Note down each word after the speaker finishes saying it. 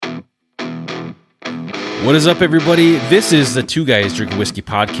What is up, everybody? This is the Two Guys Drinking Whiskey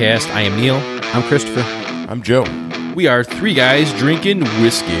podcast. I am Neil. I'm Christopher. I'm Joe. We are three guys drinking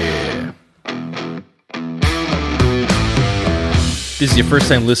whiskey. This is your first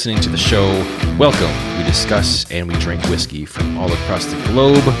time listening to the show. Welcome. We discuss and we drink whiskey from all across the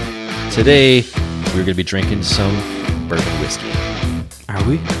globe. Today, we're going to be drinking some bourbon whiskey. Are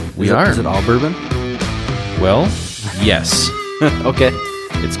we? We are. Is it all bourbon? Well, yes. Okay.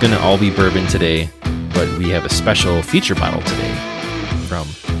 It's going to all be bourbon today, but we have a special feature bottle today from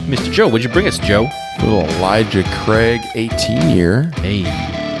Mr. Joe. What'd you bring us, Joe? Little Elijah Craig 18-year. Hey,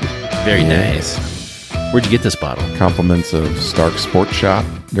 very nice. Where'd you get this bottle? Compliments of Stark Sports Shop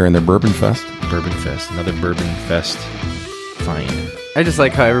during their Bourbon Fest. Bourbon Fest. Another Bourbon Fest find. I just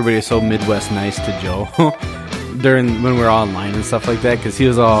like how everybody is so Midwest nice to Joe during when we're all online and stuff like that, because he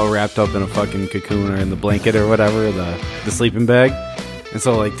was all wrapped up in a fucking cocoon or in the blanket or whatever, the sleeping bag. And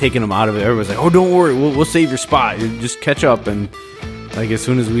so, like, taking him out of it, everybody's like, oh, don't worry, we'll save your spot. You just catch up. And, like, as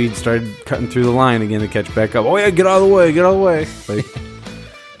soon as we started cutting through the line again to catch back up, oh, yeah, get out of the way, get out of the way. Like,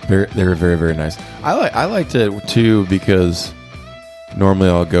 They're very, very nice. I liked it, too, because normally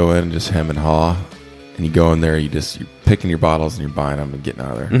I'll go in and just hem and haw. And you go in there, you're picking your bottles and you're buying them and getting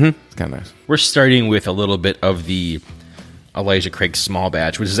out of there. Mm-hmm. It's kind of nice. We're starting with a little bit of the Elijah Craig small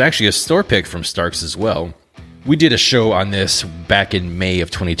batch, which is actually a store pick from Starks as well. We did a show on this back in May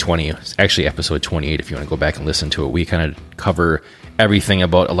of 2020. It's actually episode 28 if you want to go back and listen to it. We kind of cover everything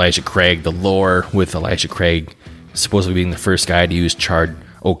about Elijah Craig, the lore with Elijah Craig supposedly being the first guy to use charred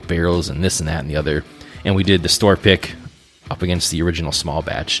oak barrels and this and that and the other. And we did the store pick up against the original small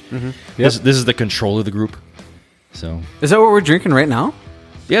batch. Mm-hmm. Yep. This is the control of the group. So is that what we're drinking right now?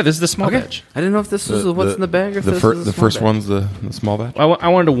 Yeah, this is the small batch. I didn't know if this was what's in the bag or if this is the first batch. One's the small batch. I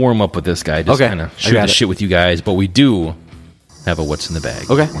wanted to warm up with this guy, just kind of shoot the shit with you guys, but we do have a what's in the bag.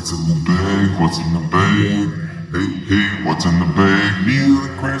 Okay. What's in the bag? What's in the bag? Hey, what's in the bag? Neil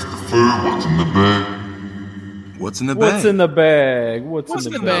and Christopher, what's in the bag? What's in the bag? What's in the bag? What's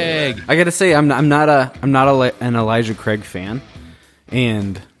in the bag? I gotta say, I'm not an Elijah Craig fan,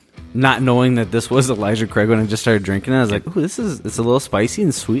 and not knowing that this was Elijah Craig when I just started drinking it, I was like, "Ooh, it's a little spicy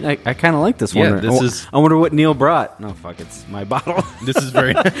and sweet. I kind of like this one." I wonder what Neil brought. No, fuck, it's my bottle. This is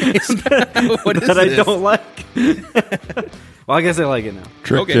very nice. What is that this? I don't like. Well, I guess I like it now.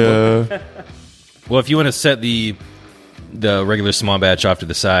 Okay. Well, if you want to set the regular small batch off to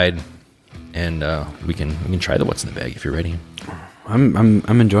the side, and we can try the what's in the bag if you're ready.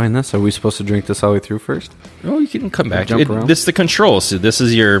 I'm enjoying this. Are we supposed to drink this all the way through first? Oh, you can come back. Around? This is the control. So this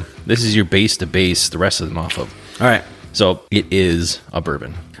is your base to base the rest of them off of. All right. So it is a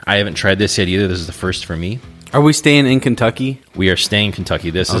bourbon. I haven't tried this yet either. This is the first for me. Are we staying in Kentucky? We are staying in Kentucky.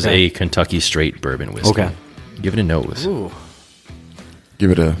 This is a Kentucky straight bourbon whiskey. Okay. Give it a nose. Ooh.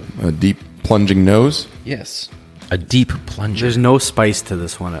 Give it a deep plunging nose. Yes. A deep plunger. There's no spice to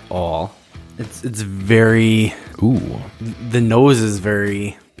this one at all. It's very... Ooh. The nose is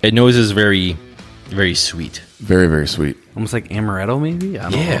very... It nose is very, very sweet. Very, very sweet. Almost like amaretto, maybe?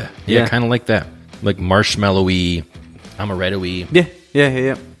 I don't know. Yeah, kind of like that. Like marshmallowy, amaretto-y.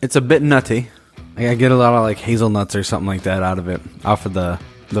 Yeah. It's a bit nutty. I get a lot of like hazelnuts or something like that out of it, off of the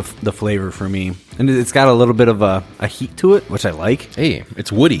flavor for me. And it's got a little bit of a heat to it, which I like. Hey,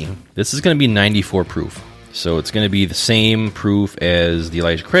 it's woody. This is going to be 94 proof. So it's going to be the same proof as the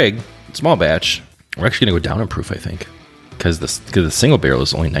Elijah Craig small batch. We're actually going to go down in proof, I think, because the single barrel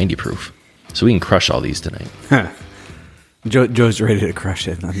is only 90 proof. So we can crush all these tonight. Joe's ready to crush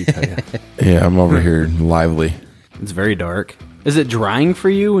it, let me tell you. Yeah, I'm over here lively. It's very dark. Is it drying for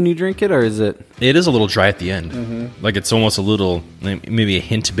you when you drink it, or is it... It is a little dry at the end. Mm-hmm. Like it's almost a little, maybe a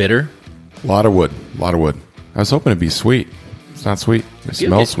hint bitter. A lot of wood. I was hoping it'd be sweet. It's not sweet. It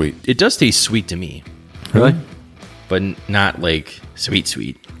smells sweet. It does taste sweet to me. Really? But not like sweet.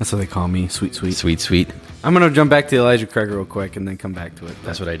 That's what they call me, sweet. Sweet. I'm going to jump back to Elijah Craig real quick and then come back to it.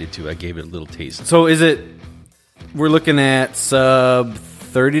 That's what I did too. I gave it a little taste. So is it... We're looking at sub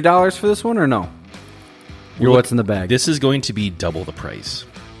 $30 for this one, or no? What's in the bag? This is going to be double the price.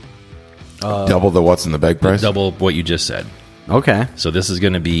 Double the what's in the bag price? Double what you just said. Okay. So this is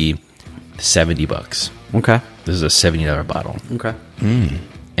going to be $70. Okay. This is a $70 bottle. Okay.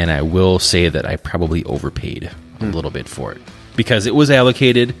 And I will say that I probably overpaid a little bit for it. Because it was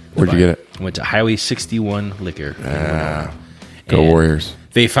allocated. Where'd you get it? Went to Highway 61 Liquor. Go Warriors.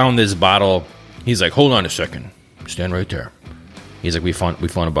 They found this bottle. He's like, hold on a second. Stand right there. He's like, we found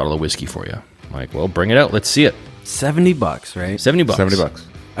a bottle of whiskey for you. I'm like, well, bring it out. Let's see it. $70, right? $70. $70.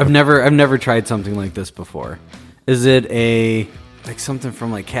 I've never tried something like this before. Is it a like something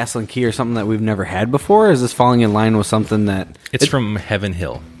from like Castle and Key or something that we've never had before? Or is this falling in line with something that It's from Heaven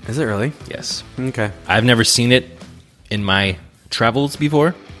Hill. is it really? Yes. Okay. I've never seen it in my travels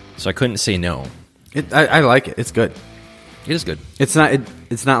before, so I couldn't say no. I like it. It's good. It is good. It's not.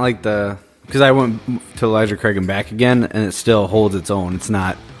 It's not like the because I went to Elijah Craig and back again, and it still holds its own. It's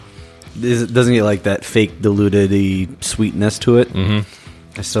not. It doesn't get like that fake diluted sweetness to it.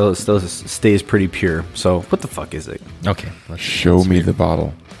 Mm-hmm. It still stays pretty pure. So what the fuck is it? Okay. Show me the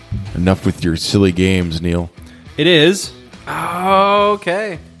bottle. Enough with your silly games, Neil. It is Oh,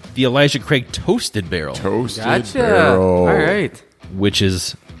 okay. the Elijah Craig Toasted Barrel, Toasted Gotcha. barrel. All right. which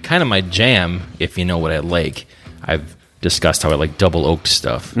is kind of my jam, if you know what I like. I've discussed how I like double oaked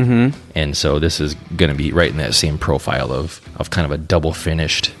stuff. Mm-hmm. And so this is going to be right in that same profile of kind of a double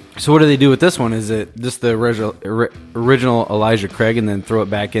finished. So what do they do with this one? Is it just the original Elijah Craig and then throw it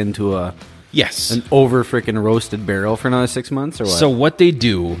back into Yes. an over freaking roasted barrel for another 6 months or what? So what they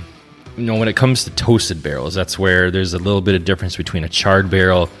do, when it comes to toasted barrels, that's where there's a little bit of difference between a charred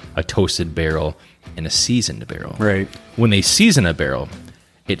barrel, a toasted barrel, and a seasoned barrel. Right. When they season a barrel,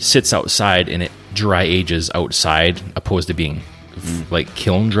 it sits outside and it dry ages outside, opposed to being like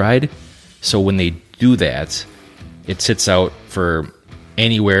kiln dried. So when they do that, it sits out for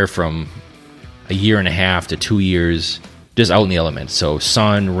anywhere from a year and a half to 2 years, just out in the elements. So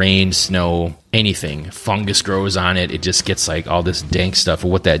sun, rain, snow, anything, fungus grows on it. It just gets like all this dank stuff.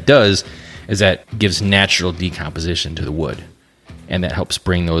 And what that does is that gives natural decomposition to the wood. And that helps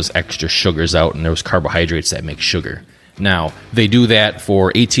bring those extra sugars out and those carbohydrates that make sugar. Now, they do that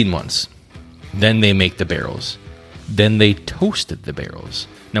for 18 months. Then they make the barrels. Then they toasted the barrels.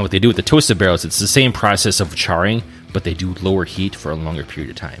 Now, what they do with the toasted barrels, it's the same process of charring, but they do lower heat for a longer period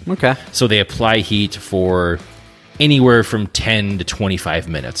of time. Okay. So they apply heat for anywhere from 10 to 25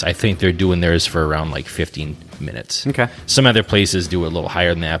 minutes. I think they're doing theirs for around like 15 minutes. Okay. Some other places do it a little higher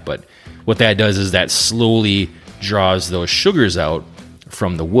than that, but what that does is that slowly draws those sugars out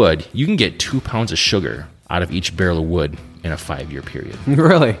from the wood. You can get 2 pounds of sugar out of each barrel of wood in a 5-year period.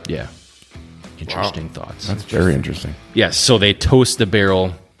 Really? Yeah. Interesting thoughts. That's very interesting. Yes, so they toast the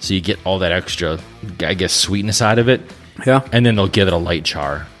barrel so you get all that extra, I guess, sweetness out of it. Yeah. And then they'll give it a light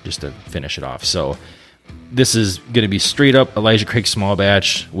char just to finish it off. So this is going to be straight up Elijah Craig small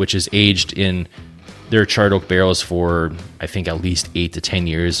batch, which is aged in their charred oak barrels for, I think, at least 8 to 10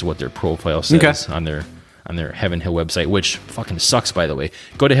 years, what their profile says on their Heaven Hill website, which fucking sucks, by the way.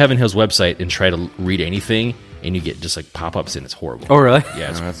 Go to Heaven Hill's website and try to read anything, and you get just like pop-ups, and it's horrible. Oh, really?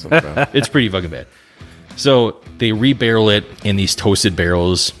 Yeah, That's not bad. it's pretty fucking bad. So they re-barrel it in these toasted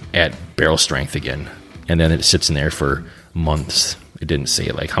barrels at barrel strength again, and then it sits in there for months. It didn't say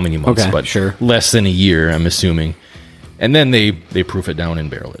like how many months, Okay, but sure. less than a year, I'm assuming. And then they proof it down and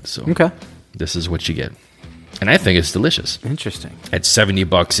barrel it. So Okay. this is what you get, and I think it's delicious. Interesting. At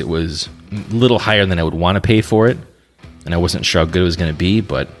 $70, it was a little higher than I would want to pay for it, and I wasn't sure how good it was going to be,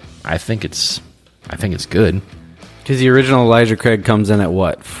 but I think it's good. Because the original Elijah Craig comes in at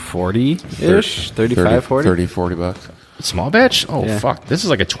what, 40-ish? 35, 40? 30, 40 bucks. Small batch? Oh, Yeah. fuck. This is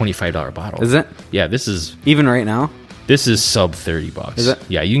like a $25 bottle. Is it? Yeah, this is Even right now? sub $30. Is it?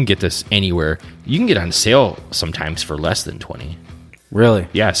 Yeah, you can get this anywhere. You can get it on sale sometimes for less than 20. Really?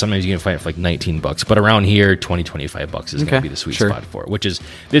 Yeah, sometimes you can find it for like $19, but around here, 20, $25 is going Okay, to be the sweet sure. spot for it, which is,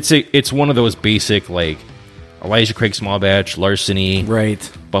 it's one of those basic, like, Elijah Craig small batch, Larceny,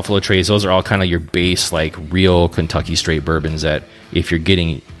 Right. Buffalo Trace. Those are all kind of your base, like, real Kentucky straight bourbons that if you're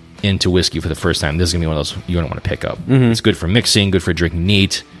getting into whiskey for the first time, this is going to be one of those you're going to want to pick up. Mm-hmm. It's good for mixing, good for drinking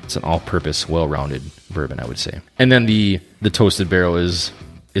neat. It's an all-purpose, well-rounded bourbon, I would say. And then the toasted barrel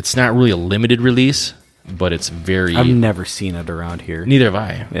it's not really a limited release, but it's very... I've never seen it around here. Neither have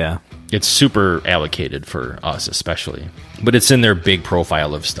I. Yeah. It's super allocated for us, especially. But it's in their big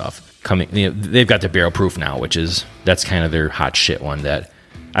profile of stuff. They've got the barrel proof now, that's kind of their hot shit one that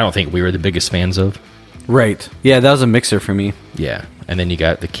I don't think we were the biggest fans of. Right. Yeah, that was a mixer for me. Yeah. And then you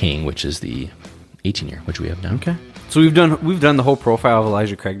got the King, which is the 18-year, which we have now. Okay. So we've done the whole profile of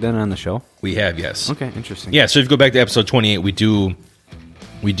Elijah Craig then on the show? We have, yes. Okay, interesting. Yeah, so if you go back to episode 28, we do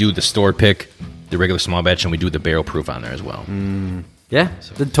the store pick, the regular small batch, and we do the barrel proof on there as well. Yeah.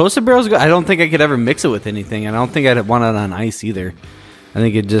 The toasted barrel's good. I don't think I could ever mix it with anything. I don't think I'd want it on ice either. I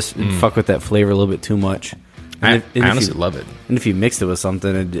think it'd fuck with that flavor a little bit too much. I honestly love it. And if you mixed it with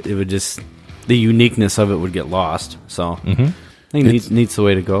something, it would just... The uniqueness of it would get lost. So I think neat's the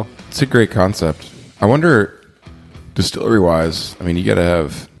way to go. It's a great concept. I wonder, distillery-wise, I mean, you got to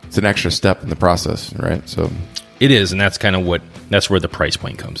have... It's an extra step in the process, right? So It is, and that's kind of that's where the price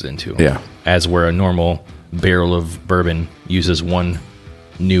point comes into. Yeah. As where a normal barrel of bourbon uses one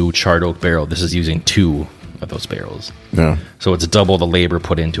new charred oak barrel, this is using 2 of those barrels. No. So it's double the labor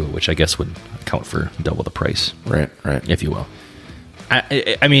put into it, which I guess would account for double the price, Right. if you will.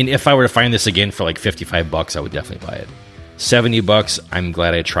 I mean, if I were to find this again for like $55, I would definitely buy it. $70, I'm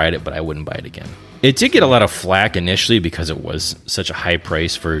glad I tried it, but I wouldn't buy it again. It did get a lot of flack initially because it was such a high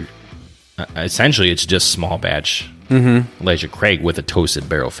price for. Essentially, it's just small batch Elijah Craig with a toasted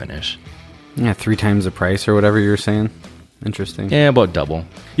barrel finish. Yeah, 3 times the price or whatever you were saying. Interesting. Yeah, about double.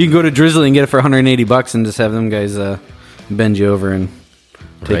 You can go to Drizzly and get it for $180 and just have them guys bend you over and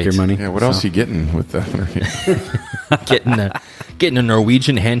take Right. your money. Yeah, what else are you getting with that? Getting a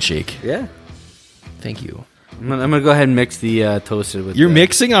Norwegian handshake. Yeah. Thank you. I'm gonna go ahead and mix the toasted with. You're the,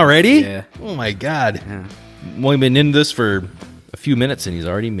 mixing already? Yeah. Oh my god. Yeah. Well, we've been in this for a few minutes and he's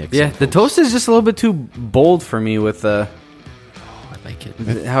already mixing. Yeah, the toast is just a little bit too bold for me with I like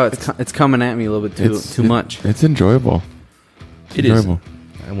it. how it's coming at me a little bit too much. It's enjoyable. It is. enjoyable.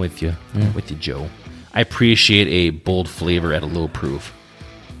 I'm with you. I'm with you, Joe. I appreciate a bold flavor at a low proof.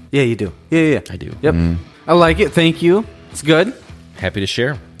 Yeah, you do. Yeah. I do. Yep. I like it. Thank you. It's good. Happy to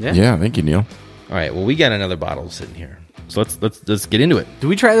share. Yeah. Yeah, thank you, Neil. All right. Well, we got another bottle sitting here, so let's get into it. Did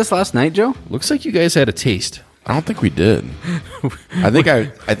we try this last night, Joe? Looks like you guys had a taste. I don't think we did. I think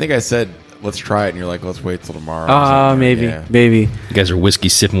I said let's try it, and you're like, let's wait till tomorrow. or Ah, something. maybe, Yeah. maybe. You guys are whiskey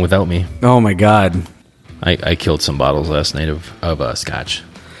sipping without me. Oh my God. I killed some bottles last night of scotch.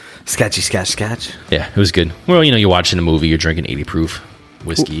 Scotchy, scotch. Yeah, it was good. Well, you're watching a movie, you're drinking 80 proof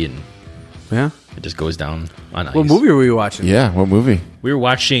whiskey, and Yeah. it just goes down on ice. What movie were you watching? Yeah, what movie? We were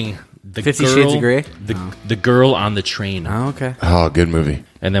watching the 50 girl, Shades of Grey? The girl on the train, Oh, okay. Oh, good movie.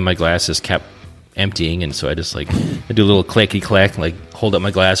 and then my glasses kept emptying, and so I just I do a little clacky clack, hold up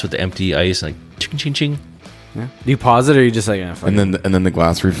my glass with the empty ice, and ching ching ching. Yeah. Do you pause it or you just like? Yeah, fuck And then the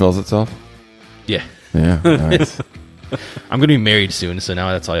glass refills itself. Yeah, Yeah, nice. I'm gonna be married soon, so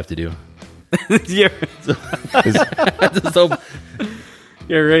now that's all I have to do. it? So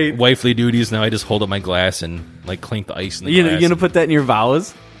You're right. wifely duties now. I just hold up my glass and clink the ice in the You glass. gonna put that in your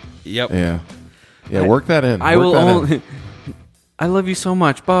vows? Yep. Yeah, work that in. I Work will that in. only. I love you so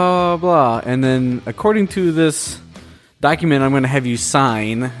much. Blah blah. And then, according to this document, I'm going to have you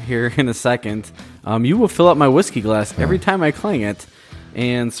sign here in a second. You will fill up my whiskey glass every time I clang it,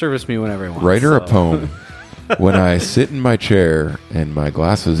 and service me whenever I want. Write her a So- poem. When I sit in my chair and my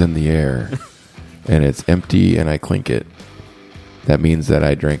glass is in the air and it's empty and I clink it, that means that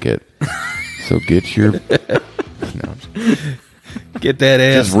I drank it. So get your... No, Get that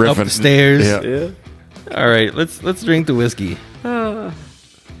ass just riffing. up the stairs. Yeah. Yeah. All right, let's drink the whiskey.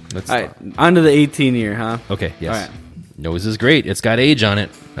 Let's. All right, on to the 18 year, huh? Okay. Yes. All right. Nose is great. It's got age on it.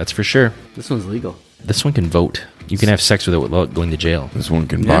 That's for sure. This one's legal. This one can vote. You can have sex with it without going to jail. This one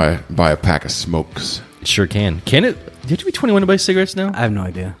can Yeah. buy a pack of smokes. It sure can. Can it? Do you have to be 21 to buy cigarettes now? I have no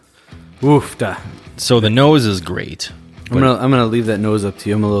idea. Oof. Duh. So the nose is great, I'm gonna leave that nose up to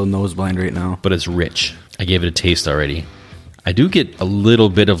you. I'm a little nose blind right now. but it's rich. I gave it a taste already. I do get a little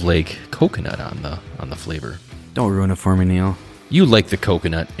bit of coconut on the flavor. Don't ruin it for me, Neil. You like the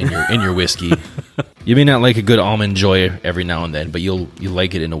coconut in your whiskey. You may not like a good almond joy every now and then, but you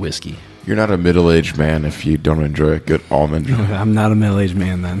like it in a whiskey. You're not a middle-aged man if you don't enjoy a good almond. I'm not a middle-aged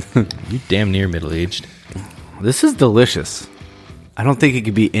man then. You damn near middle aged. This is delicious. I don't think it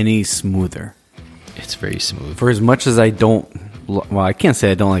could be any smoother. It's very smooth. For as much as I don't, well, I can't say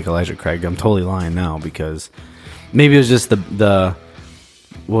I don't like Elijah Craig. I'm totally lying now because maybe it was just the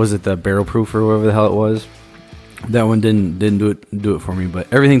what was it, the barrel proof or whatever the hell it was. That one didn't do it for me.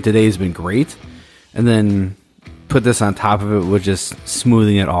 But everything today has been great, and then put this on top of it with just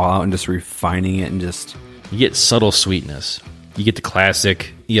smoothing it all out and just refining it and just You get subtle sweetness. You get the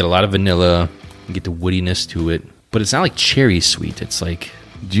classic. You get a lot of vanilla. You get the woodiness to it, but it's not like cherry sweet. It's like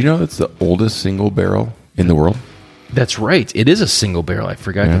Do you know it's the oldest single barrel in the world? that's right. It is a single barrel. I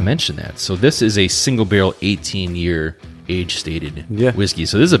forgot Yeah. to mention that. So this is a single barrel, 18-year age stated Yeah. whiskey.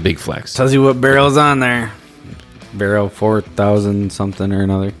 So this is a big flex. tells you what barrel's on there. Barrel 4,000 something or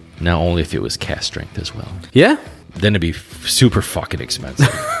another. Now only if it was cast strength as well. Yeah. Then it'd be super fucking expensive.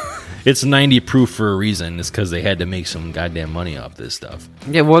 It's 90 proof for a reason. It's because they had to make some goddamn money off this stuff.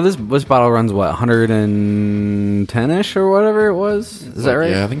 Yeah, well, this bottle runs, what, 110-ish or whatever it was? Is that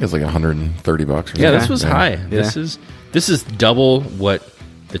right? Yeah, I think it's like $130 or something. Yeah, this was high. Yeah. This is double what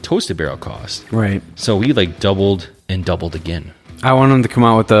the toasted barrel cost. Right. So we doubled and doubled again. I want them to come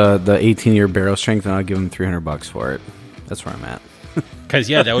out with the 18-year barrel strength, and I'll give them $300 for it. That's where I'm at. Because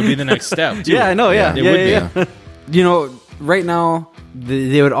that would be the next step. Too. Yeah, I know, yeah. It Yeah, would yeah, be. yeah. You know, right now,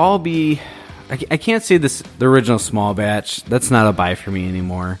 they would all be... I can't say the original small batch. That's not a buy for me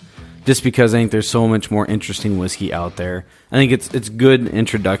anymore. just because I think there's so much more interesting whiskey out there. I think it's good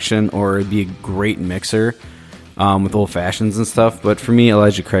introduction, or it'd be a great mixer with old fashions and stuff. But for me,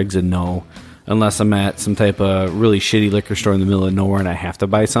 Elijah Craig's a no, unless I'm at some type of really shitty liquor store in the middle of nowhere and I have to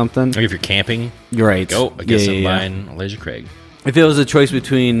buy something. Or if you're camping, You're right. go. I guess Yeah, I'm yeah, buying Elijah Craig. If it was a choice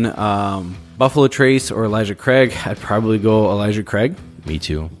between Buffalo Trace or Elijah Craig, I'd probably go Elijah Craig. Me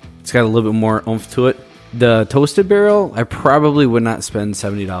too. It's got a little bit more oomph to it. The Toasted Barrel, I probably would not spend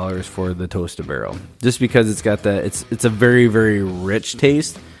 $70 for the Toasted Barrel, just because it's got that. It's a very, very rich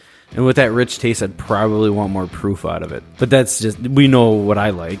taste, and with that rich taste, I'd probably want more proof out of it. But that's just, we know what I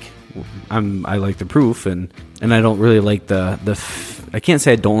like. I like the proof, and I don't really like I can't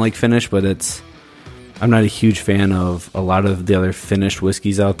say I don't like finish, but I'm not a huge fan of a lot of the other finished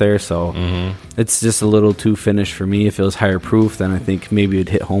whiskeys out there, so it's just a little too finished for me. If it was higher proof, then I think maybe it'd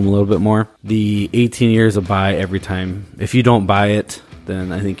hit home a little bit more. The 18 years a buy every time. If you don't buy it,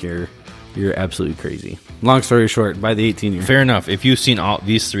 then I think you're absolutely crazy. Long story short, buy the 18 year. Fair enough. If you've seen all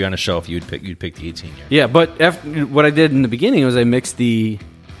these three on a shelf, you'd pick the 18 year. Yeah, but what I did in the beginning was I mixed the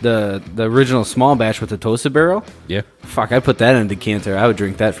original small batch with the Toasted Barrel. Yeah. Fuck, I put that in a decanter. I would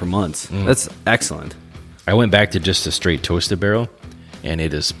drink that for months. That's excellent. I went back to just a straight Toasted Barrel, and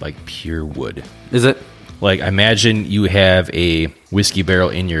it is like pure wood. Is it? Like, imagine you have a whiskey barrel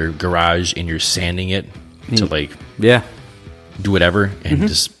in your garage and you're sanding it to like Yeah. do whatever, and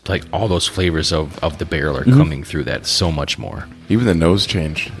just like all those flavors of the barrel are coming through that so much more. Even the nose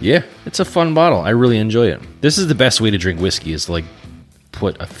changed. Yeah, it's a fun bottle. I really enjoy it. This is the best way to drink whiskey, is to like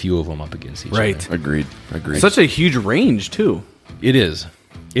put a few of them up against each Right. other. Agreed. Such a huge range, too. It is.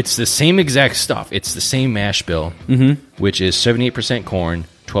 It's the same exact stuff. It's the same mash bill, which is 78% corn,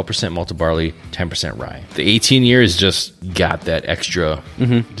 12% malted barley, 10% rye. The 18 years just got that extra,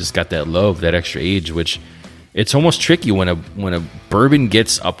 just got that love, that extra age, which it's almost tricky when a bourbon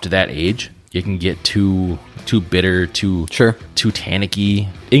gets up to that age. It can get too bitter, too tannicky.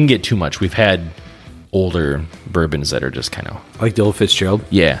 It can get too much. We've had older bourbons that are just kind of Like the old Fitzgerald.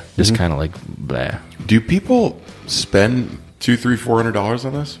 just kind of like blah. Do people spend $200-$400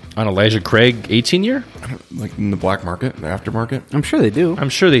 on this? On Elijah Craig 18 year? Like in the black market, the aftermarket? I'm sure they do. I'm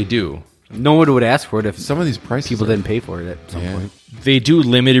sure they do. No one would ask for it if Some of these prices people are- didn't pay for it at some point. They do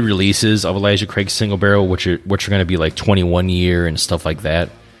limited releases of Elijah Craig single barrel, which are going to be like 21 year and stuff like that,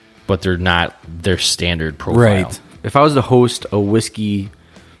 but they're not their standard profile. Right. If I was to host a whiskey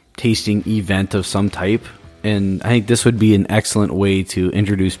tasting event of some type, and I think this would be an excellent way to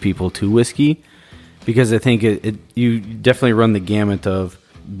introduce people to whiskey, because I think you definitely run the gamut of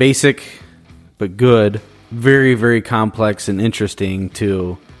basic but good, very, very complex and interesting,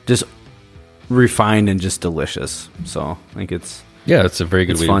 to just refined and just delicious. So I think it's It's a very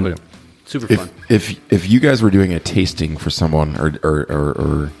good way fun. to put it. Super fun. If you guys were doing a tasting for someone,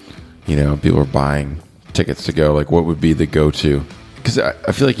 or you know, people are buying tickets to go, like, what would be the go-to? Because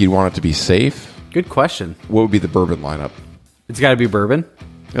I feel like you'd want it to be safe. Good question. What would be the bourbon lineup? It's got to be bourbon.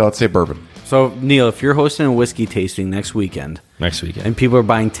 Yeah, let's say bourbon. So, Neil, if you're hosting a whiskey tasting next weekend, Next weekend. and people are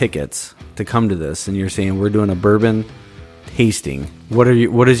buying tickets to come to this, and you're saying we're doing a bourbon tasting, what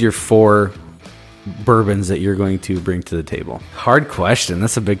is your 4 bourbons that you're going to bring to the table? Hard question.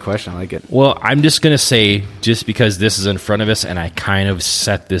 That's a big question. I like it. Well, I'm just going to say, just because this is in front of us and I kind of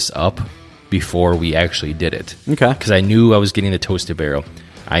set this up before we actually did it. Okay. Because I knew I was getting the Toasted Barrel.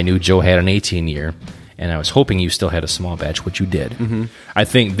 I knew Joe had an 18 year, and I was hoping you still had a small batch, which you did. I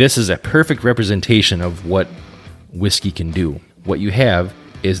think this is a perfect representation of what whiskey can do. What you have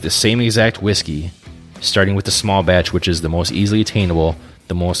is the same exact whiskey, starting with the small batch, which is the most easily attainable,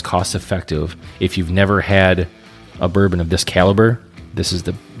 the most cost effective. If you've never had a bourbon of this caliber, this is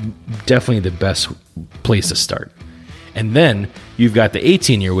definitely the best place to start. And then you've got the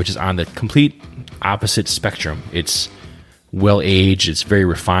 18 year, which is on the complete opposite spectrum. It's well aged, it's very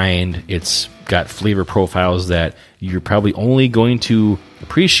refined, it's got flavor profiles that you're probably only going to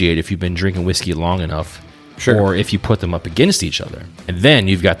appreciate if you've been drinking whiskey long enough, or if you put them up against each other. And then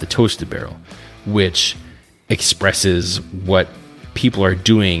you've got the Toasted Barrel, which expresses what people are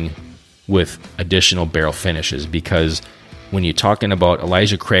doing with additional barrel finishes, because when you're talking about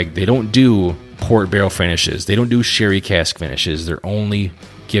Elijah Craig, they don't do port barrel finishes, they don't do sherry cask finishes, they're only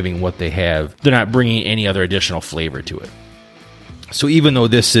giving what they have. They're not bringing any other additional flavor to it. So even though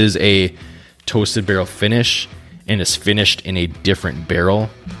this is a Toasted Barrel finish and it's finished in a different barrel,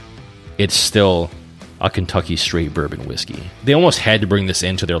 it's still a Kentucky straight bourbon whiskey. They almost had to bring this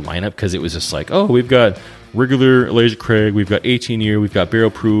into their lineup because it was just like, oh, we've got regular Elijah Craig, we've got 18 year, we've got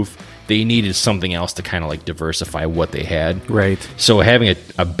barrel proof. They needed something else to kind of like diversify what they had. Right. So having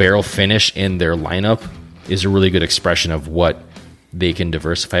a barrel finish in their lineup is a really good expression of what they can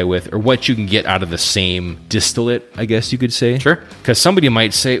diversify with, or what you can get out of the same distillate, I guess you could say. Sure. Because somebody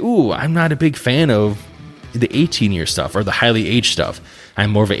might say, ooh, I'm not a big fan of the 18-year stuff or the highly aged stuff.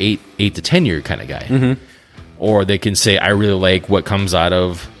 I'm more of a 8 to 10-year kind of guy. Mm-hmm. Or they can say, I really like what comes out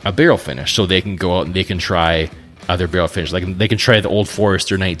of a barrel finish. So they can go out and they can try other barrel finish. Like they can try the Old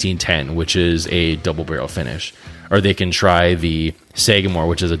Forester 1910, which is a double barrel finish. Or they can try the Sagamore,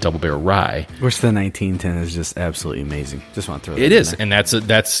 which is a double barrel rye. Which the 1910 is just absolutely amazing. Just want to throw that It in is, there. and that's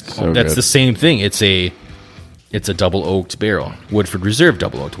good. the same thing. It's a double oaked barrel, Woodford Reserve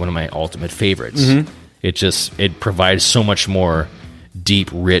double oaked, one of my ultimate favorites. It provides so much more deep,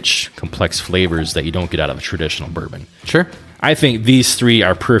 rich, complex flavors that you don't get out of a traditional bourbon. Sure. I think these three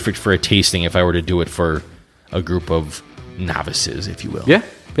are perfect for a tasting if I were to do it for a group of novices, if you will. Yeah.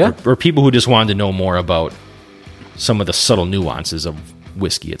 Yeah. Or people who just wanted to know more about some of the subtle nuances of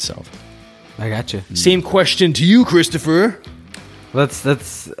whiskey itself. I got you. Same question to you, Christopher. That's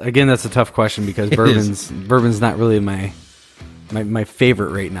a tough question because bourbon's not really my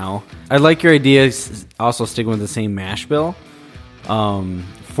favorite right now. I like your idea also sticking with the same mash bill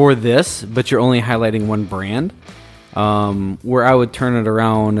for this, but you're only highlighting one brand. Where I would turn it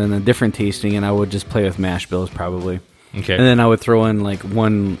around in a different tasting and I would just play with mash bills probably. Okay. And then I would throw in like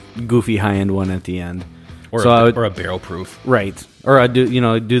one goofy high end one at the end. Or, or a barrel proof. Right. Or I do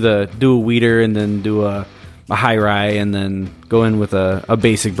a wheater and then do a high rye and then go in with a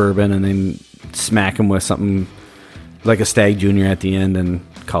basic bourbon and then smack them with something like a Stag Junior at the end and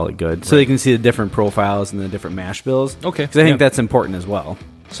call it good. So they can see the different profiles and the different mash bills. Okay. Because I think that's important as well.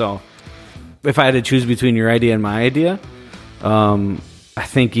 So if I had to choose between your idea and my idea, I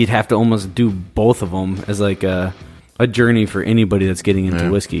think you'd have to almost do both of them as like a journey for anybody that's getting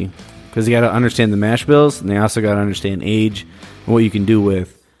into whiskey. Because you got to understand the mash bills, and they also got to understand age and what you can do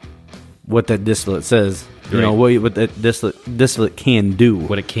with what that distillate says. You know, what that distillate can do.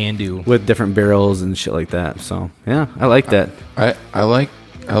 What it can do. With different barrels and shit like that. So, yeah, I like that. I like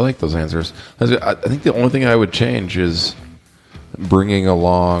those answers. I think the only thing I would change is bringing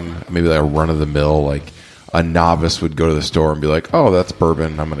along maybe like a run of the mill, like a novice would go to the store and be like, "Oh, that's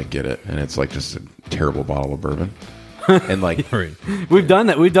bourbon. I'm going to get it," and it's like just a terrible bottle of bourbon. And like We've done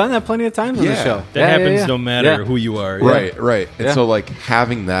that plenty of times on the show. That happens no matter who you are. Right. And so like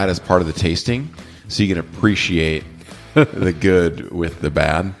having that as part of the tasting, so you can appreciate the good with the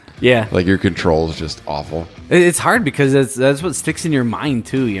bad. Yeah. Like your control is just awful. It's hard because that's what sticks in your mind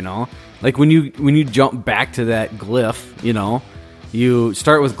too, you know? Like when you jump back to that Glyph, you know, you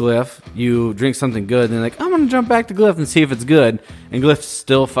start with Glyph, you drink something good, and then like, I'm going to jump back to Glyph and see if it's good. And Glyph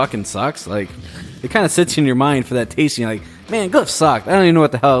still fucking sucks. Like, it kind of sits in your mind for that tasting. You're like, man, Glyph sucked. I don't even know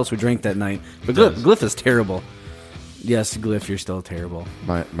what the hell else we drank that night. But Glyph is terrible. Yes, Glyph, you're still terrible.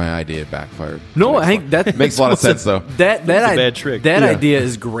 My idea backfired. No, I think that makes a lot of sense though. That's a bad trick. That idea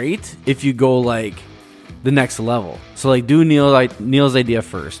is great if you go like the next level. So like do Neil's idea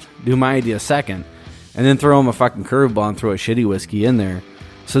first, do my idea second, and then throw them a fucking curveball and throw a shitty whiskey in there,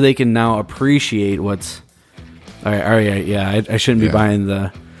 so they can now appreciate what's. All right, yeah. I shouldn't be buying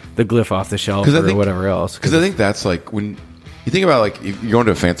the Glyph off the shelf or whatever else. Because I think that's like when you think about like you're going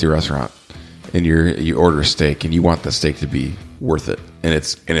to a fancy restaurant and you order a steak and you want the steak to be worth it, and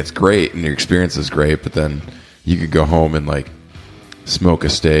it's great and your experience is great, but then you could go home and like smoke a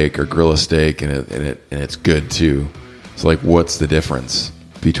steak or grill a steak and it's good too. So like, what's the difference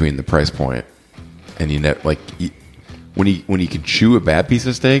between the price point and when you can chew a bad piece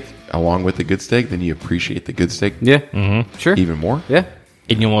of steak along with the good steak, then you appreciate the good steak. Yeah, sure, even more. Yeah,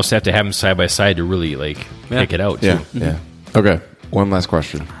 and you almost have to have them side by side to really like pick it out. Too. Yeah. Okay. One last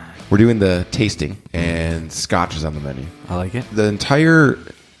question. We're doing the tasting, and Scotch is on the menu. I like it. The entire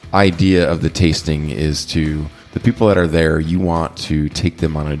idea of the tasting is to the people that are there. You want to take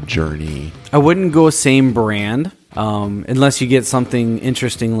them on a journey. I wouldn't go same brand unless you get something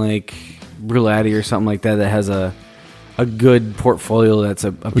interesting like Bruichladdich or something like that has a good portfolio that's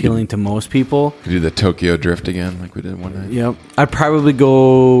appealing to most people. We do the Tokyo Drift again, like we did one night. Yep. I'd probably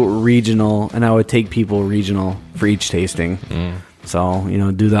go regional, and I would take people regional for each tasting. So, you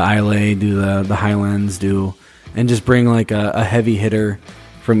know, do the Islay, do the Highlands, and just bring like a heavy hitter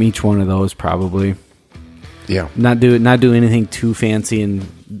from each one of those probably. Yeah. Not do anything too fancy, and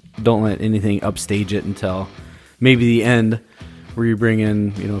don't let anything upstage it until maybe the end, where you bring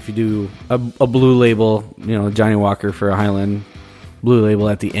in, you know, if you do a blue label, you know, Johnny Walker for a Highland blue label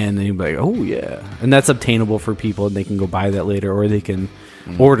at the end, and you'll be like, oh yeah. And that's obtainable for people, and they can go buy that later, or they can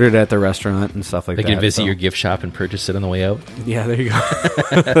order it at the restaurant and stuff like that. They can visit your gift shop and purchase it on the way out. Yeah, there you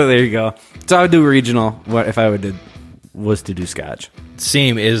go. There you go. So I would do regional. What if I was to do Scotch?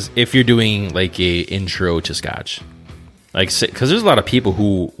 Same as if you're doing like a intro to Scotch. Like, because there's a lot of people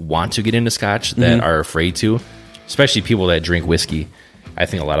who want to get into Scotch that are afraid to, especially people that drink whiskey. I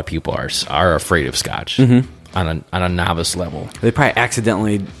think a lot of people are afraid of Scotch on a novice level. They probably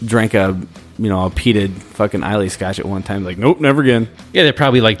accidentally drank a peated fucking Islay Scotch at one time. Like, nope, never again. Yeah, they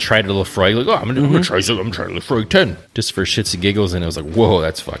probably like tried a Lefroy. Like, oh, I'm gonna try something. I'm trying Lefroy 10 just for shits and giggles, and it was like, whoa,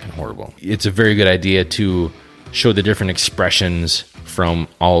 that's fucking horrible. It's a very good idea to show the different expressions from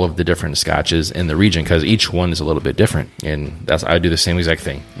all of the different Scotches in the region, because each one is a little bit different, and I would do the same exact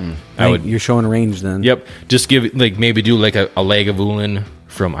thing. You're showing range then. Yep, just give maybe do like a Lagavulin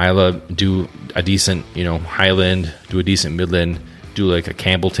from Islay, do a decent Highland, do a decent Midland, do like a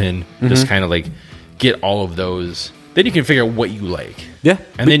Campbellton, just kind of like get all of those. Then you can figure out what you like. Yeah,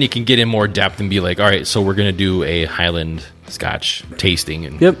 and then you can get in more depth and be like, all right, so we're gonna do a Highland Scotch tasting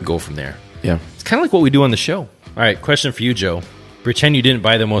and go from there. Yeah, it's kind of like what we do on the show. All right, question for you, Joe. Pretend you didn't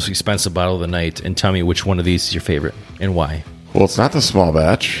buy the most expensive bottle of the night and tell me which one of these is your favorite and why. Well, it's not the small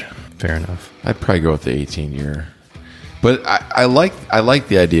batch. Fair enough. I'd probably go with the 18-year. But I like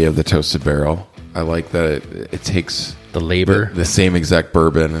the idea of the toasted barrel. I like that it takes the labor, the same exact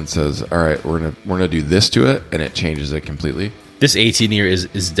bourbon, and says, all right, we're gonna do this to it, and it changes it completely. This 18-year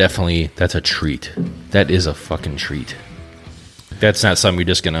is definitely, that's a treat. That is a fucking treat. That's not something you're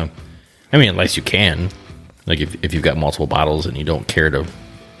just gonna, unless you can. Like if you've got multiple bottles and you don't care to,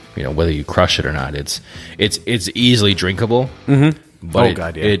 whether you crush it or not, it's easily drinkable.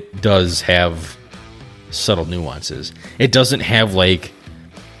 But it does have subtle nuances. It doesn't have like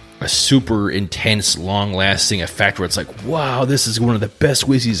a super intense, long-lasting effect where it's like, wow, this is one of the best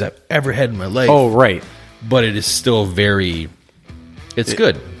whiskeys I've ever had in my life. Oh, right. But it is still it's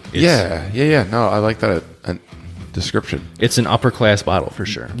good. Yeah. No, I like that description. It's an upper-class bottle for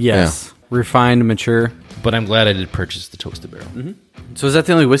sure. Yes. Yeah. Refined, mature. But I'm glad I did purchase the Toasted Barrel. So is that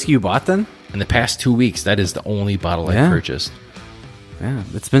the only whiskey you bought then? In the past 2 weeks, that is the only bottle I purchased. Yeah,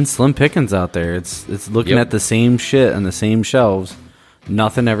 it's been slim pickings out there. It's looking at the same shit on the same shelves.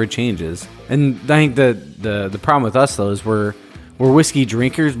 Nothing ever changes. And I think the problem with us though is we're whiskey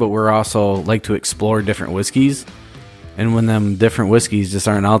drinkers, but we're also like to explore different whiskeys. And when them different whiskeys just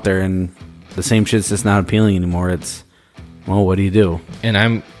aren't out there and the same shit's just not appealing anymore, it's, well, what do you do? And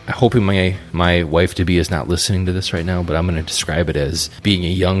I'm hoping my wife to be is not listening to this right now, but I'm going to describe it as being a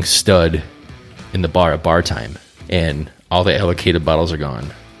young stud in the bar at bar time, and all the allocated bottles are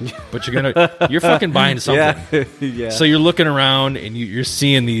gone. But you're fucking buying something. Yeah. So you're looking around and you're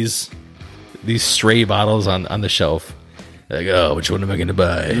seeing these stray bottles on the shelf. Like, oh, which one am I going to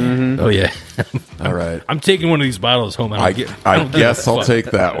buy? Oh yeah. All right. I'm taking one of these bottles home. I guess I'll take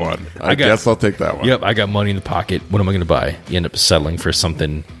that one. I guess I'll take that one. Yep, I got money in the pocket. What am I going to buy? You end up settling for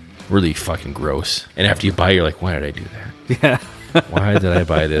something really fucking gross. And after you buy, you're like, why did I do that? Yeah. Why did I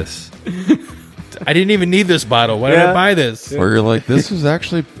buy this? I didn't even need this bottle. Why did I buy this? Or you're like, this was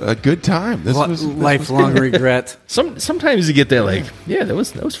actually a good time. This was lifelong regret. Sometimes you get that, like, yeah, that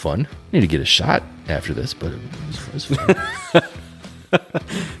was fun. I need to get a shot after this, but it was fun.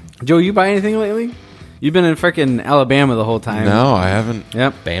 Joe, you buy anything lately? You've been in freaking Alabama the whole time. No, I haven't.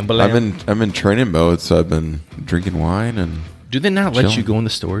 Yep. Bam-balam. I'm in training mode, so I've been drinking wine and. Do they not let you go in the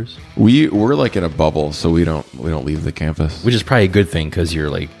stores? We're like in a bubble, so we don't leave the campus, which is probably a good thing because you're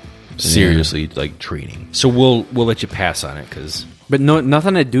like seriously like training. So we'll let you pass on it because. But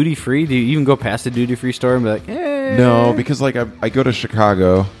nothing at duty free. Do you even go past the duty free store and be like, eh? No, because like I go to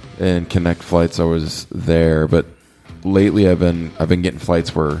Chicago and connect flights. I was there, but lately I've been getting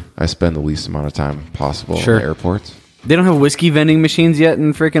flights where I spend the least amount of time possible in the airports. They don't have whiskey vending machines yet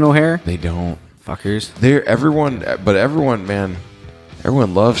in freaking O'Hare. They don't. Fuckers.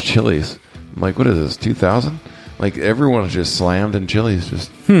 Everyone loves Chili's. I'm like, what is this, 2000? Like, everyone's just slammed in Chili's, just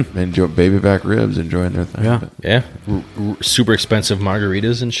enjoy baby back ribs, enjoying their thing. Yeah. Super expensive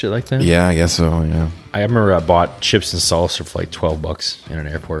margaritas and shit like that. Yeah, I guess so, yeah. I remember I bought chips and salsa for like $12 in an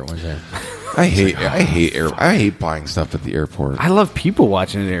airport one time. I hate buying stuff at the airport. I love people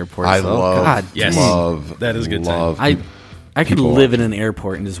watching at airports. Love that is a good time. I could live in an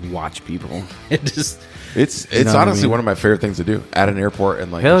airport and just watch people. It's honestly one of my favorite things to do at an airport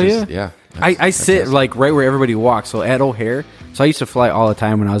and like hell yeah. I sit like right where everybody walks. So at O'Hare, so I used to fly all the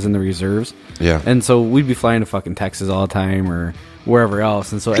time when I was in the reserves. Yeah, and so we'd be flying to fucking Texas all the time or wherever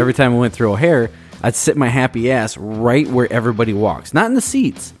else. And so every time I went through O'Hare, I'd sit my happy ass right where everybody walks, not in the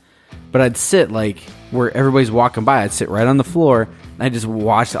seats, but I'd sit like where everybody's walking by. I'd sit right on the floor. I just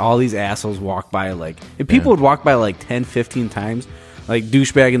watched all these assholes walk by. Like, if people would walk by like 10, 15 times, like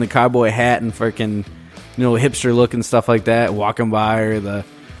douchebag in the cowboy hat and freaking, hipster look and stuff like that, walking by, or the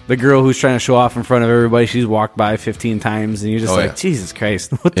girl who's trying to show off in front of everybody, she's walked by 15 times, and you're just Jesus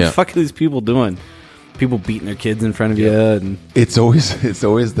Christ, what the fuck are these people doing? people beating their kids in front of you. And It's always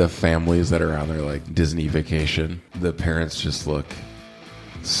the families that are on their like Disney vacation. The parents just look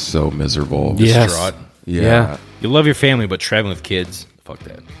so miserable. Yes. Distraught. Yeah. You love your family, but traveling with kids, fuck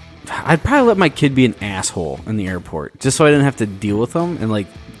that. I'd probably let my kid be an asshole in the airport just so I didn't have to deal with them and like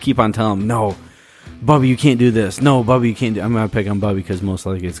keep on telling him, no, Bubby, you can't do this. No, Bubby, you can't do. I'm gonna pick on Bubby because most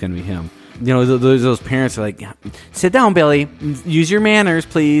likely it's gonna be him. You know, those parents are like, sit down, Billy. Use your manners,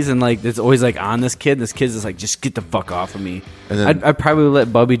 please. And like, it's always like on this kid. This kid's just like, just get the fuck off of me. And then- I'd probably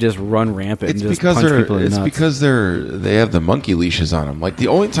let Bubby just run rampant It's and just because punch people in the nuts. they have the monkey leashes on them. Like the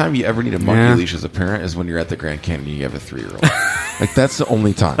only time you ever need a monkey Yeah. leash as a parent is when you're at the Grand Canyon and you have a 3-year-old. Like that's the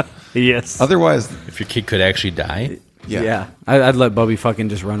only time. Yes. Otherwise, If your kid could actually die, yeah. I'd let Bubby fucking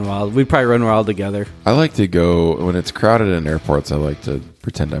just run wild. We'd probably run wild together. I like to go when it's crowded in airports. I like to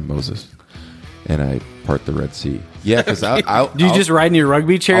pretend I'm Moses, and I part the Red Sea. Yeah, because I'll Do you just ride in your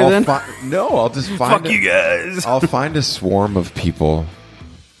rugby chair I'll then? no, I'll just find Fuck you guys. I'll find a swarm of people,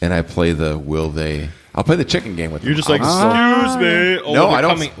 and I play the will they. I'll play the chicken game with them. you're just like, excuse me. Oh, No, they're I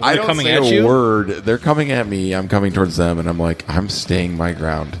don't. Coming, I they're don't coming say at a you. word. They're coming at me. I'm coming towards them, and I'm like, I'm staying my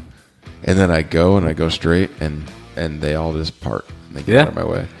ground. And then I go straight, and they all just part. And they get Yeah. out of my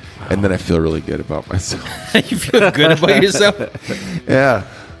way, and then I feel really good about myself. You feel good about yourself. Yeah,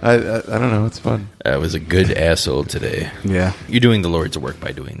 I don't know. It's fun. I was a good asshole today. Yeah. You're doing the Lord's work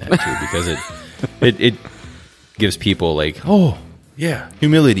by doing that too, because it gives people like, oh yeah,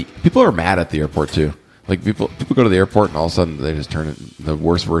 humility. People are mad at the airport too. Like people go to the airport and all of a sudden they just turn into the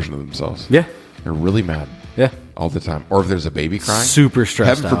worst version of themselves. Yeah. They're really mad. Yeah. All the time. Or if there's a baby crying. Super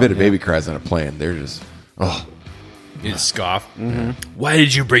stressed Heaven forbid out, a baby cries on a plane. They're just You scoff. Why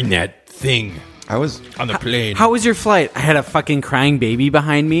did you bring that thing I was on the plane? How was your flight? I had a fucking crying baby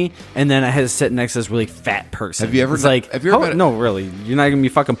behind me, and then I had to sit next to this really fat person. Have you ever It's met- like, have you ever how- met- no, really? You're not gonna be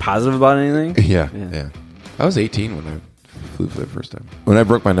fucking positive about anything? Yeah. I was 18 when I flew for the first time. When I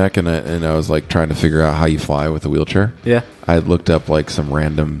broke my neck and I was like trying to figure out how you fly with a wheelchair. Yeah. I looked up like some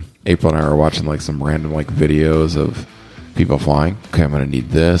random. April and I were watching like some random like videos of people flying. Okay, I'm going to need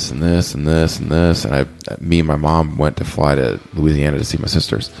this and this and this and this. And me and my mom went to fly to Louisiana to see my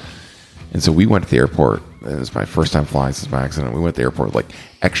sisters. And so we went to the airport. And it was my first time flying since my accident. We went to the airport with like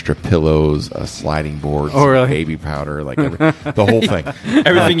extra pillows, a sliding board, Oh, really? baby powder, like the whole thing.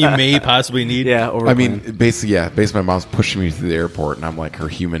 Everything you may possibly need. Yeah. I mean, basically, my mom's pushing me through the airport, and I'm like her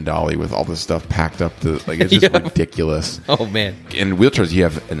human dolly with all this stuff packed up to like it's just Yeah. ridiculous. Oh man. In wheelchairs, you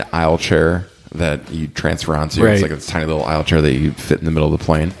have an aisle chair that you transfer onto. Right. It's like this tiny little aisle chair that you fit in the middle of the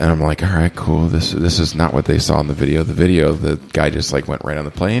plane. And I'm like, all right, cool. This is not what they saw in the video. The video, the guy just like went right on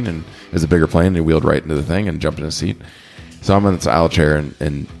the plane, and it was a bigger plane, and he wheeled right into the thing and jumped in a seat. So I'm in this aisle chair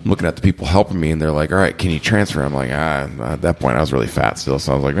and looking at the people helping me, and they're like, all right, can you transfer? I'm like, at that point, I was really fat still.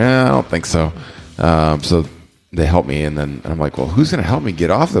 So I was like, I don't think so. So they helped me, and then I'm like, well, who's going to help me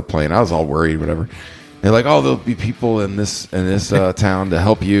get off the plane? I was all worried, whatever. They're like, oh, there'll be people in this town to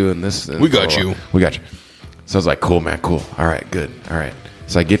help you, and this. And We got blah, blah, you. blah. We got you. So I was like, cool, man, cool. All right, good. All right.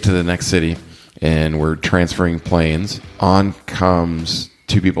 So I get to the next city, and we're transferring planes. On comes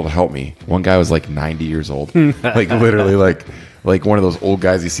two people to help me. One guy was like 90 years old, like literally like one of those old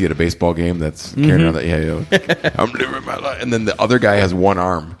guys you see at a baseball game that's carrying around that. Yeah, I'm living my life. And then the other guy has one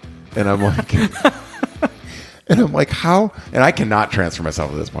arm, and I'm like. And I'm like, how? And I cannot transfer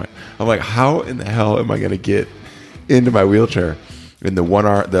myself at this point. I'm like, how in the hell am I going to get into my wheelchair? And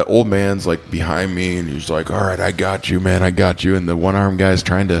the old man's like behind me, and he's like, all right, I got you, man, I got you. And the one arm guy's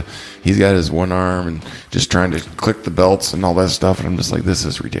he's got his one arm and just trying to click the belts and all that stuff. And I'm just like, this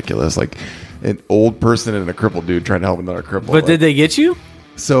is ridiculous. Like an old person and a crippled dude trying to help another crippled. But did they get you?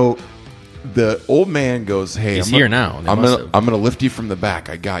 So the old man goes, hey, He's here now. They I'm must gonna have. I'm gonna lift you from the back.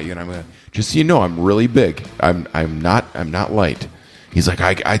 I got you, and I'm gonna just so you know, I'm really big. I'm not light. He's like,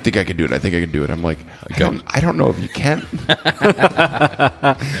 I think I can do it. I think I can do it. I'm like, I don't know if you can.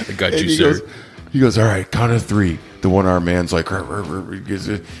 I got And you, sir. he goes, all right, count of three. The one arm man's like,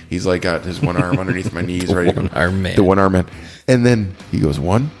 he's like got his one arm underneath my knees, ready to go. one-arm man. The one arm man, and then he goes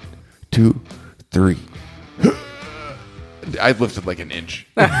 1, 2, 3. I lifted like an inch.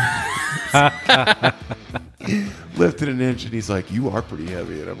 Lifted an inch, and he's like, "You are pretty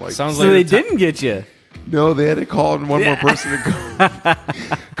heavy." And I'm like, Sounds So like they the ti- didn't get you. "No, they had to call in one more person to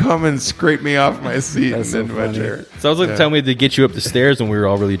come and scrape me off my seat That's and so into my funny. chair." Sounds like the time we had to get you up the stairs when we were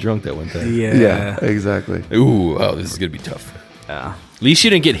all really drunk that one time. Yeah, exactly. Ooh, oh, this is gonna be tough. Yeah. At least you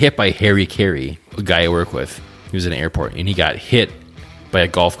didn't get hit by Harry Carey, a guy I work with. He was in an airport and he got hit by a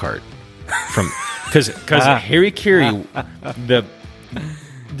golf cart from because Harry Carey.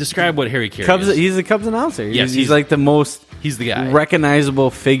 Describe what Harry Carey Cubs. is. He's a Cubs announcer. Yes, he's he's- like the most He's the guy. recognizable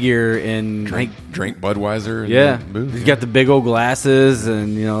figure in Drink Budweiser. yeah. And booze. He's got the big old glasses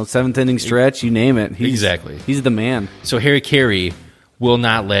and, you know, 7th inning stretch, you name it. Exactly. He's the man. So Harry Carey will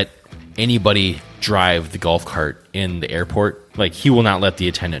not let anybody drive the golf cart in the airport. Like, he will not let the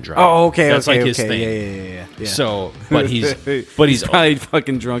attendant drive. Oh, okay. That's okay, like his okay. thing. Yeah. So, but he's probably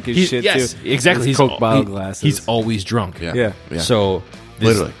fucking drunk as shit yes, too. exactly. His Coke bottle glasses. He's always drunk. Yeah. So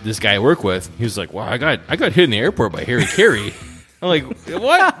Literally. this guy I work with, he was like, "Wow, I got hit in the airport by Harry Carey." I'm like,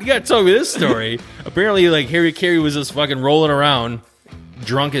 "What? You got to tell me this story." Apparently, like, Harry Carey was just fucking rolling around,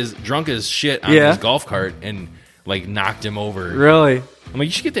 drunk as shit on his golf cart, and like knocked him over. Really? I'm like,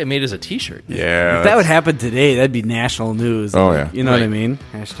 you should get that made as a T-shirt. Yeah. If that would happen today, that'd be national news. Oh, yeah. You know what I Right. mean?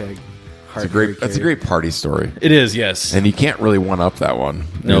 Hashtag. That's a great party story. It is, yes. And you can't really one up that one.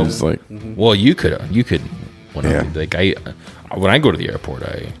 No. It's like, Well, you could. Yeah. Like when I go to the airport,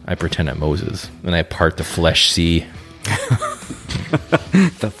 I pretend I'm Moses and I part the flesh sea,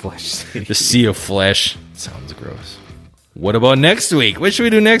 The flesh. the sea of flesh. Sounds gross. What about next week? What should we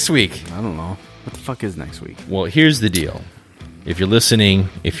do next week? I don't know. What the fuck is next week? Well, here's the deal. If you're listening,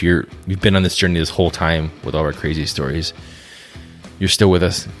 if you've been on this journey this whole time with all our crazy stories, you're still with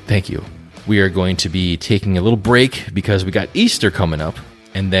us. Thank you. We are going to be taking a little break because we got Easter coming up,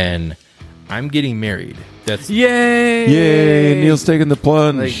 and then I'm getting married. That's Yay! yay, Neil's taking the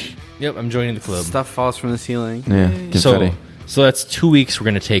plunge. Yep, I'm joining the club. Stuff falls from the ceiling. yeah, confetti. So that's 2 weeks we're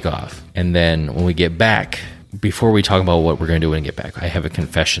going to take off. And then when we get back, before we talk about what we're going to do when we get back, I have a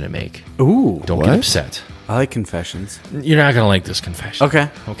confession to make. Ooh. Don't What? get upset. I like confessions. You're not going to like this confession. Okay.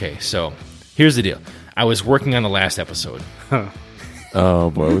 Okay, so here's the deal. I was working on the last episode. Oh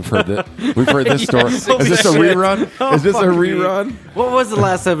boy, we've heard that. We've heard this story. Yes. Is this a rerun? Is this a fuck me. rerun? What was the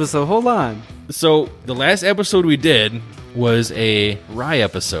last episode? Hold on. So the last episode we did was a rye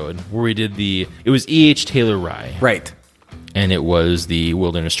episode where we did it was E.H. Taylor rye. Right. And it was the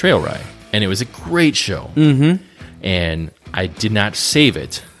Wilderness Trail rye. And it was a great show. Mm-hmm. And I did not save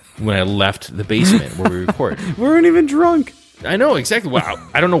it when I left the basement where we record. We weren't even drunk. I know, exactly. Wow.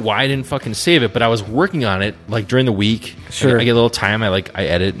 I don't know why I didn't fucking save it, but I was working on it like during the week. Sure. I get a little time. I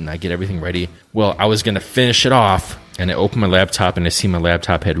edit and I get everything ready. Well, I was going to finish it off, and I opened my laptop and I see my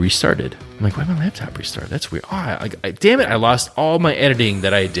laptop had restarted. I'm like, why my laptop restarted? That's weird. Damn it. I lost all my editing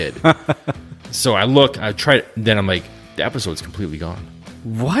that I did. So I tried, then I'm like, the episode's completely gone.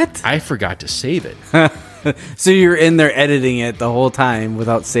 What? I forgot to save it. So you're in there editing it the whole time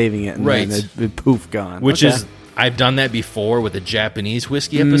without saving it, and Right. then it poof gone. Which Okay. is, I've done that before with a Japanese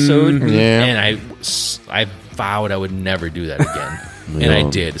whiskey episode. Yeah. And I vowed I would never do that again. And I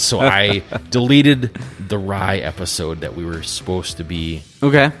did. So I deleted the rye episode that we were supposed to be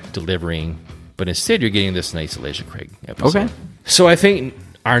okay. delivering. But instead, you're getting this nice Elijah Craig episode. Okay. So I think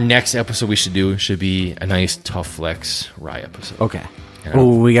our next episode we should do should be a nice Tough Flex rye episode. Okay. Yeah.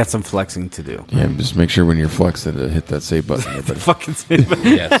 Oh, we got some flexing to do. Yeah, just make sure when you're flexing to hit that save button. But Fucking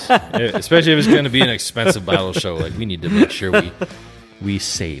Yes. Especially if it's going to be an expensive bottle show. Like, we need to make sure we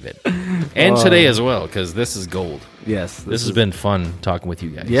save it. And today as well, because this is gold. yes. This has been fun talking with you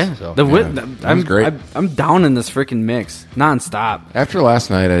guys. Yeah. So. that was great. I'm down in this freaking mix nonstop. after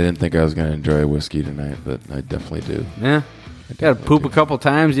last night, I didn't think I was going to enjoy whiskey tonight, but I definitely do. Yeah. Got to poop a couple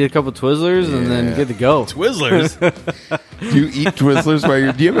times, eat a couple Twizzlers, and then Yeah. get to go. Twizzlers. Do you eat Twizzlers while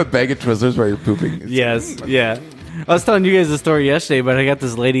you're? Do you have a bag of Twizzlers while you're pooping? Yes. Yeah. I was telling you guys a story yesterday, but I got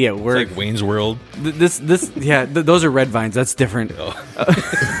this lady at work. Like Wayne's World. Those are red vines. That's different. Oh.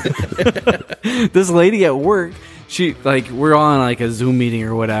 This lady at work, we're on like a Zoom meeting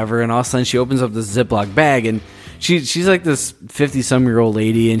or whatever, and all of a sudden she opens up this Ziploc bag, and she's like this 50-some-year-old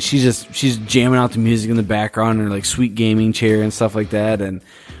lady, and she's jamming out the music in the background in her like sweet gaming chair and stuff like that, and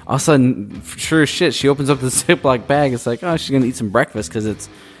all of a sudden, sure as shit, she opens up the Ziploc bag. It's like, oh, she's gonna eat some breakfast because it's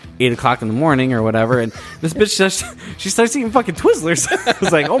 8 o'clock in the morning or whatever, and this bitch she starts eating fucking Twizzlers. I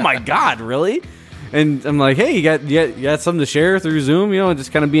was like, oh my god, really? And I'm like, hey, you got something to share through Zoom,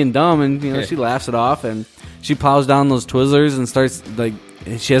 just kind of being dumb, and Yeah. she laughs it off, and she plows down those Twizzlers and starts like,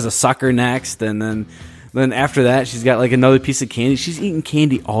 she has a sucker next, and then after that she's got like another piece of candy. She's eating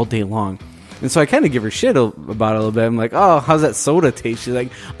candy all day long. And so I kind of give her shit about it a little bit. I'm like, oh, how's that soda taste? She's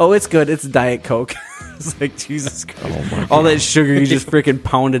like, oh, it's good. It's Diet Coke. It's like, Jesus Christ. All that sugar you just freaking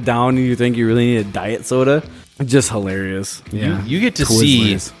pounded down and you think you really need a diet soda. Just hilarious. Yeah. You get to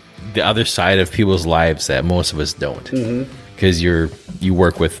see the other side of people's lives that most of us don't. Because you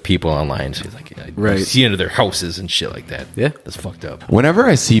work with people online. So you Right. see into their houses and shit like that. Yeah. That's fucked up. Whenever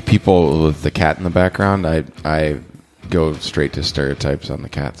I see people with the cat in the background, I go straight to stereotypes on the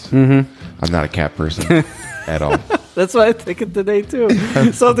cats. Mm-hmm. I'm not a cat person at all. That's what I think of today too.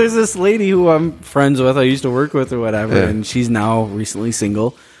 So there's this lady who I'm friends with. I used to work with or whatever, Yeah. and she's now recently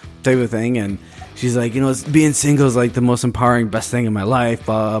single, type of thing. And she's like, being single is like the most empowering, best thing in my life.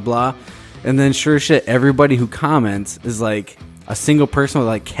 Blah blah. And then sure as shit, everybody who comments is like a single person with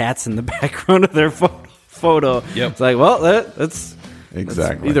like cats in the background of their photo. Yep. It's like, well, that's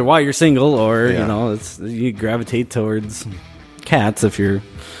Exactly. either why you're single or Yeah. you gravitate towards cats if you're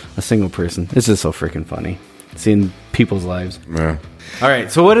a single person. It's just so freaking funny seeing people's lives. Yeah. All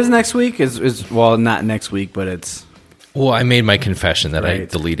right, so what is next week? Is well, not next week, but it's Well, I made my confession that I Right.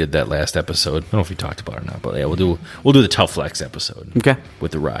 deleted that last episode. I don't know if we talked about it or not, but yeah, we'll do the Tough Flex episode. okay.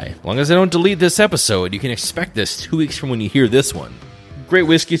 With the rye. As long as I don't delete this episode, you can expect this 2 weeks from when you hear this one. Great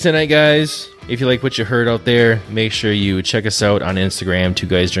whiskey tonight, guys. If you like what you heard out there, make sure you check us out on Instagram, Two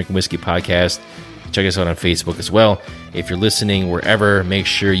Guys Drinking Whiskey Podcast. Check us out on Facebook as well. If you're listening wherever, make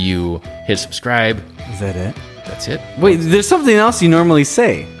sure you hit subscribe. Is that it? That's it. Wait, there's something else you normally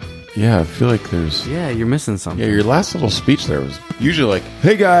say. Yeah, I feel like there's. Yeah, you're missing something. Yeah, your last little speech there was usually like,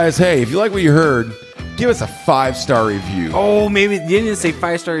 "Hey guys, hey, if you like what you heard, give us a 5-star review." Oh, maybe you didn't say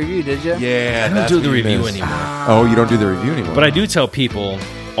 5-star review, did you? yeah, I don't do the review anymore. Oh, you don't do the review anymore. But I do tell people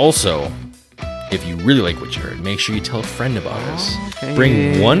also, if you really like what you heard, make sure you tell a friend about us. Okay.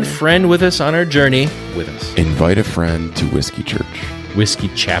 Bring one friend with us on our journey with us. Invite a friend to Whiskey Church. Whiskey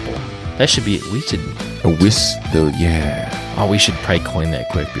Chapel. That should be, we should we should probably coin that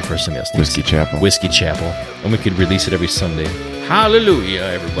quick before somebody else thinks Whiskey it. Chapel. Whiskey Chapel. And we could release it every Sunday. Hallelujah,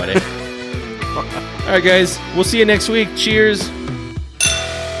 everybody. All right, guys. We'll see you next week. Cheers.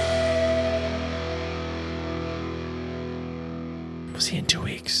 We'll see you in 2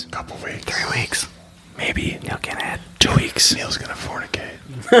 weeks. Couple weeks. 3 weeks. Maybe. Looking at 2 weeks. Neil's gonna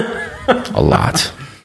fornicate. A lot.